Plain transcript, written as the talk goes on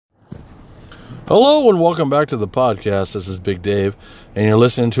Hello and welcome back to the podcast. This is Big Dave, and you're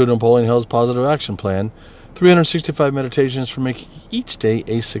listening to Napoleon Hill's Positive Action Plan, 365 meditations for making each day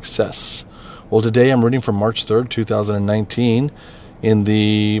a success. Well, today I'm reading from March 3rd, 2019, in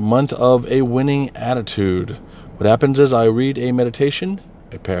the month of a winning attitude. What happens is I read a meditation,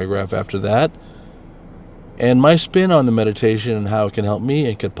 a paragraph after that, and my spin on the meditation and how it can help me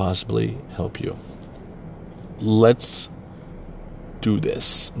and could possibly help you. Let's do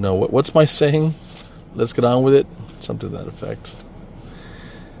this. No, what's my saying? Let's get on with it. Something to that effect.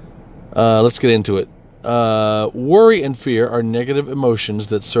 Let's get into it. Worry and fear are negative emotions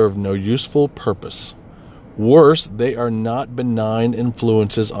that serve no useful purpose. Worse, they are not benign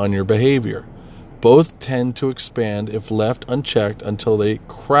influences on your behavior. Both tend to expand if left unchecked until they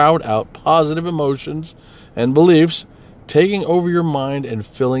crowd out positive emotions and beliefs, taking over your mind and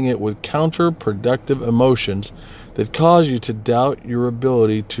filling it with counterproductive emotions that cause you to doubt your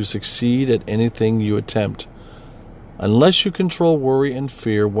ability to succeed at anything you attempt. Unless you control worry and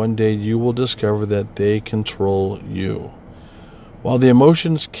fear, one day you will discover that they control you. While the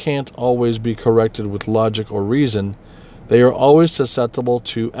emotions can't always be corrected with logic or reason, they are always susceptible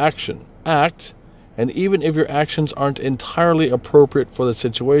to action. Act, and even if your actions aren't entirely appropriate for the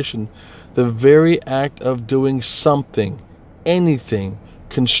situation, the very act of doing something, anything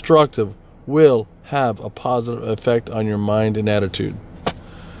constructive, will have a positive effect on your mind and attitude.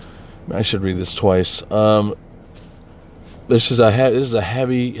 I should read this twice. This is a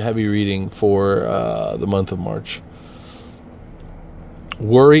heavy reading for the month of March.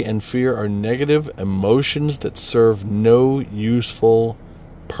 Worry and fear are negative emotions that serve no useful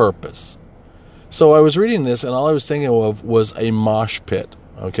purpose. So I was reading this, and all I was thinking of was a mosh pit.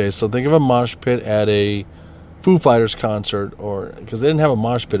 Okay, so think of a mosh pit at a Foo Fighters concert, or because they didn't have a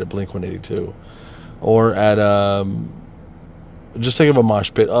mosh pit at Blink-182. Or at, just think of a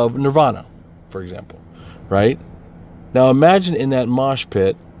mosh pit of Nirvana, for example, right? Now imagine in that mosh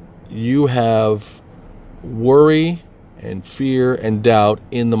pit, you have worry and fear and doubt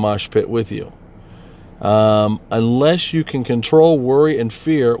in the mosh pit with you. Unless you can control worry and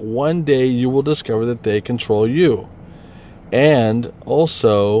fear, one day you will discover that they control you. And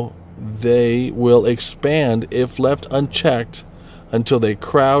also, they will expand if left unchecked until they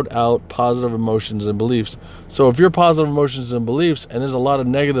crowd out positive emotions and beliefs. So if you're positive emotions and beliefs and there's a lot of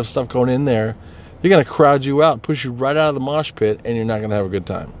negative stuff going in there, they're going to crowd you out, push you right out of the mosh pit, and you're not going to have a good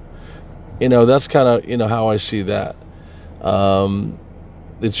time. That's kind of, how I see that.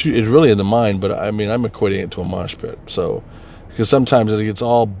 It's really in the mind, but I'm equating it to a mosh pit. So, because sometimes it gets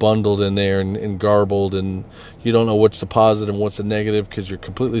all bundled in there and garbled, and you don't know what's the positive and what's the negative because you're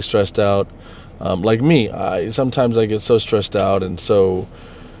completely stressed out. Like me, sometimes I get so stressed out and so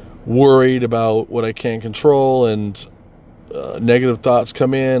worried about what I can't control, and negative thoughts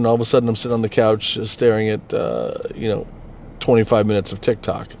come in, and all of a sudden I'm sitting on the couch staring at 25 minutes of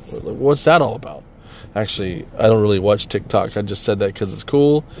TikTok. What's that all about? Actually, I don't really watch TikTok. I just said that because it's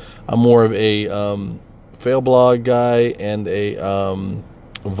cool. I'm more of a fail blog guy and a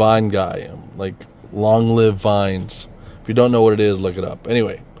Vine guy. Like long live Vines. If you don't know what it is, look it up.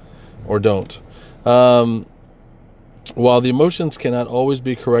 Anyway, or don't. While the emotions cannot always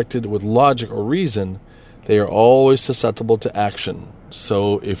be corrected with logic or reason, they are always susceptible to action.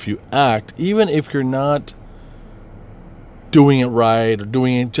 So if you act, even if you're not doing it right or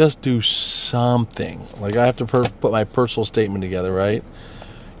doing it, just do something. Like I have to put my personal statement together, right?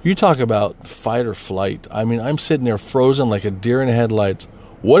 You talk about fight or flight. I'm sitting there frozen like a deer in the headlights.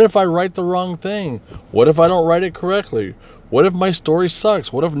 What if I write the wrong thing? What if I don't write it correctly? What if my story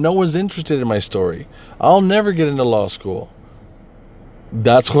sucks? What if no one's interested in my story? I'll never get into law school.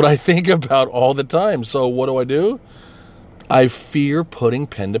 That's what I think about all the time. So what do? I fear putting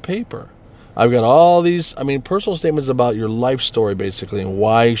pen to paper. I've got all these, personal statements about your life story, basically, and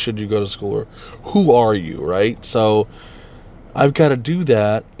why should you go to school, or who are you, right? So I've got to do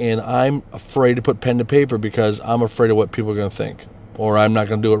that, and I'm afraid to put pen to paper because I'm afraid of what people are going to think, or I'm not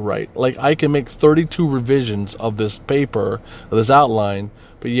going to do it right. Like, I can make 32 revisions of this paper, of this outline,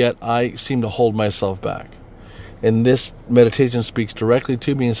 but yet I seem to hold myself back. And this meditation speaks directly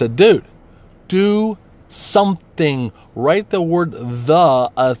to me and said, dude, do something. Write the word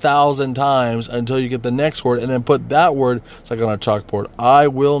the 1,000 times until you get the next word, and then put that word, it's like on a chalkboard. I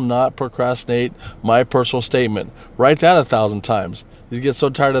will not procrastinate my personal statement. Write that 1,000 times. You get so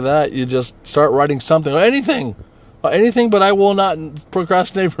tired of that, you just start writing something, anything, but I will not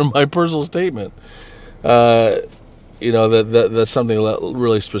procrastinate from my personal statement. That's something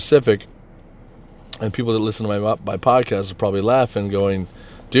really specific. And people that listen to my podcast are probably laughing, going,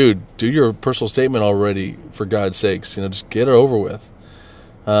 dude, do your personal statement already, for God's sakes. Just get it over with.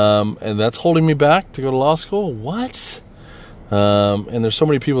 And that's holding me back to go to law school. What? And there's so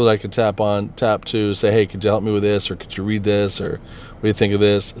many people that I could tap to say, hey, could you help me with this, or could you read this, or what do you think of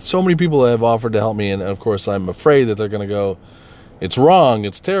this? So many people have offered to help me, and of course I'm afraid that they're going to go, it's wrong,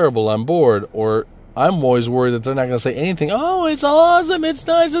 it's terrible, I'm bored, or I'm always worried that they're not going to say anything. Oh, it's awesome, it's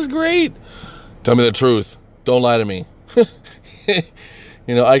nice, it's great. Tell me the truth. Don't lie to me.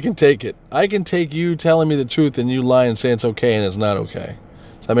 I can take it. I can take you telling me the truth and you lie and say it's okay and it's not okay.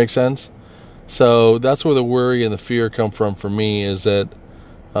 Does that make sense? So that's where the worry and the fear come from for me, is that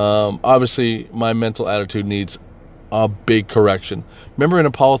obviously my mental attitude needs a big correction. Remember in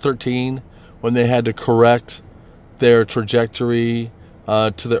Apollo 13 when they had to correct their trajectory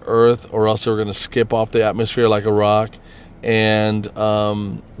to the Earth, or else they were going to skip off the atmosphere like a rock, and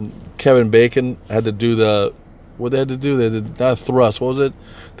Kevin Bacon had to do what they had to do? They did not thrust. What was it?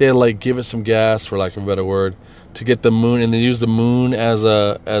 They had to give it some gas, for lack of a better word, to get the moon, and they use the moon as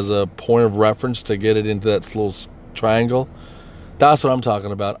a point of reference to get it into that little triangle. That's what I'm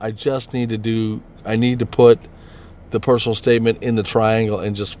talking about. I need to put the personal statement in the triangle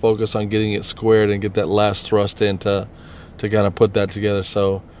and just focus on getting it squared and get that last thrust in to kind of put that together.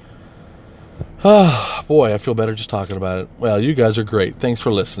 So, boy, I feel better just talking about it. Well, you guys are great. Thanks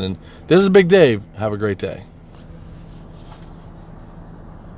for listening. This is Big Dave. Have a great day.